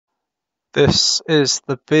This is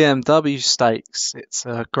the BMW Stakes. It's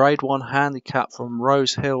a Grade 1 handicap from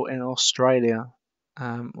Rose Hill in Australia.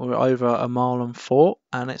 We're over 1.4 miles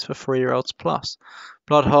and it's for 3-year-olds plus.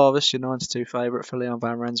 Blood Harvest, your 92 favourite for Leon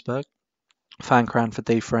van Rensburg. Fancran for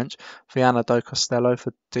D French. Viana do Costello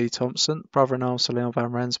for D Thompson. Brother-in-arms for Leon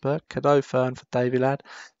van Rensburg. Cadeau Fern for Davy Ladd.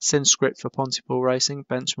 Sinscript for Pontypool Racing.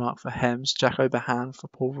 Benchmark for Hems. Jacko Bahan for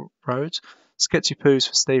Paul Rhodes. Sketchy Poos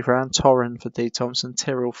for Steve Rand, Torren for D Thompson,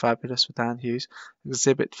 Tyrrell Fabulous for Dan Hughes,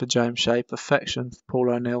 Exhibit for James Shea, Perfection for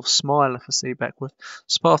Paul O'Neill, Smiler for C Beckworth,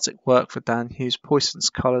 Spartic Work for Dan Hughes,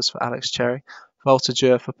 Poison's Colours for Alex Cherry,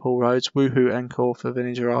 Voltigeur for Paul Rhodes, Woohoo Encore for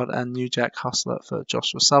Vinnie Gerard, and New Jack Hustler for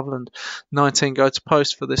Joshua Sutherland. 19 go to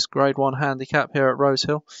post for this Grade 1 handicap here at Rose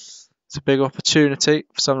Hill. It's a big opportunity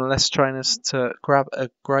for some of the lesser trainers to grab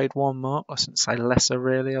a Grade 1 mark. I shouldn't say lesser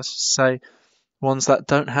really, I should say ones that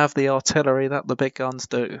don't have the artillery that the big guns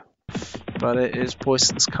do. But it is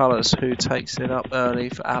Poison's Colours who takes it up early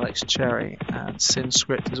for Alex Cherry, and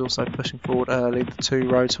Sinscript is also pushing forward early. The two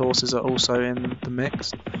Rhodes horses are also in the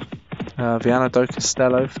mix. Viana do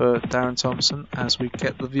Costello for Darren Thompson as we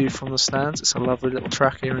get the view from the stands. It's a lovely little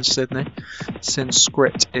track here in Sydney.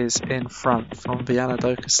 Sinscript is in front from Viana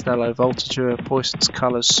do Costello, Voltigeur, Poison's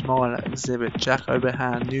Colours, Smiler, Exhibit, Jack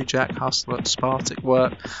Oberhan, New Jack Hustler, Spartic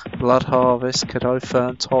Work, Blood Harvest, Cadeau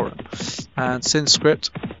Fern, Torren. And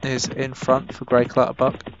Sinscript is in front for Grey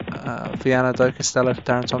Clutterbuck. Viana do Costello for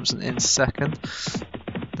Darren Thompson in second.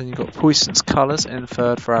 Then you've got Poison's Colours in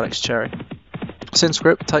third for Alex Cherry.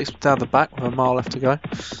 Sinscript takes down the back with 1 mile left to go,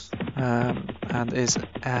 and is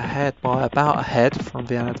ahead by about a head from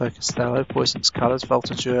Viana do Costello. Poison's Colours,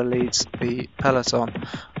 Voltigeur leads the peloton.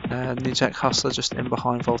 New Jack Hustler just in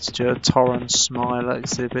behind Voltigeur. Torrens, Smiler,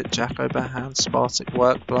 Exhibit, Jacko Bahan, Spartic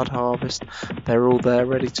Work, Blood Harvest. They're all there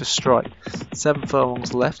ready to strike. 7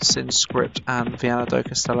 furlongs left. Sinscript and Viana do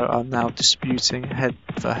Costello are now disputing head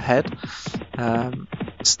for head.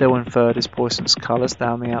 Still in third is Poison's Colours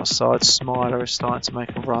down the outside. Smiler is starting to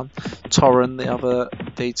make a run. Torren, the other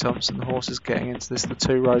D Thompson horse, is getting into this. The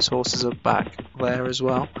two Rose horses are back there as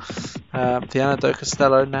well. Viana do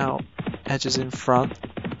Costello now edges in front,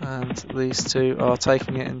 and these two are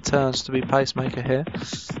taking it in turns to be pacemaker here.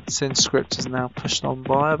 Sinscript is now pushed on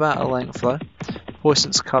by about a length though.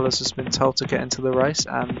 Poison's Colours has been told to get into the race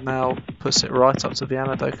and now puts it right up to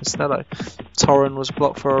Viana do Costello. Torren was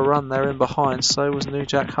blocked for a run there in behind, so was New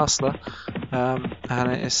Jack Hustler.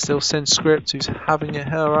 And it is still Sinscript who's having it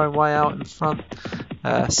her own way out in front.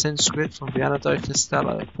 Sinscript from Viana do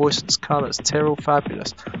Costello, Poison's Colours, Tyrrell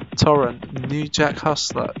Fabulous, Torren, New Jack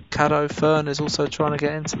Hustler, Cadeau Fern is also trying to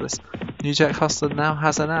get into this. New Jack Hustler now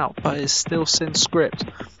has an out, but it's still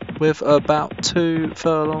Sinscript with about 2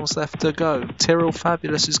 furlongs left to go. Tyrrell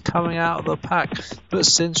Fabulous is coming out of the pack, but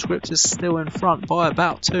Sinscript is still in front by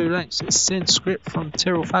about 2 lengths. It's Sinscript from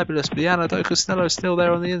Tyrrell Fabulous. Viana do Costello is still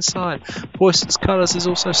there on the inside. Poison's Colours is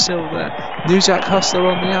also still there. New Jack Hustler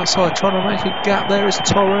on the outside trying to make a gap. There is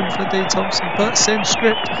Torren for D Thompson, but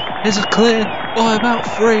Sinscript is clear by about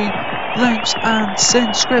 3 lengths, and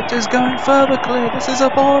Sinscript is going further clear. This is a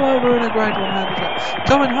ball over in a Grade 1 handicap.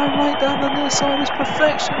 Coming home late down the near side is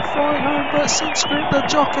Perfection, flying home, but Sinscript, the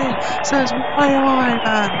jockey, says way away,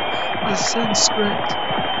 man. As Sinscript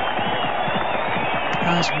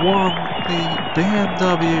has won the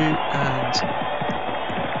BMW and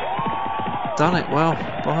done it well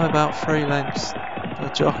by about 3 lengths. The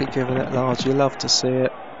jockey giving it large, you love to see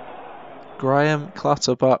it. Graham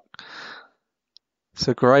Clutterbuck. It's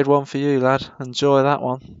a Grade 1 for you, lad. Enjoy that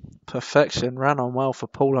one. Perfection ran on well for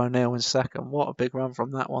Paul O'Neill in second. What a big run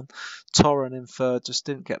from that one. Torren in third, just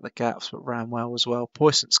didn't get the gaps but ran well as well.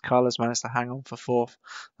 Poison's Colours managed to hang on for fourth.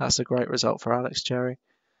 That's a great result for Alex Cherry.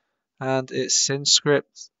 And it's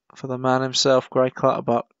Sinscript for the man himself, Grey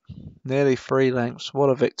Clutterbuck. Nearly 3 lengths. What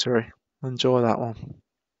a victory. Enjoy that one.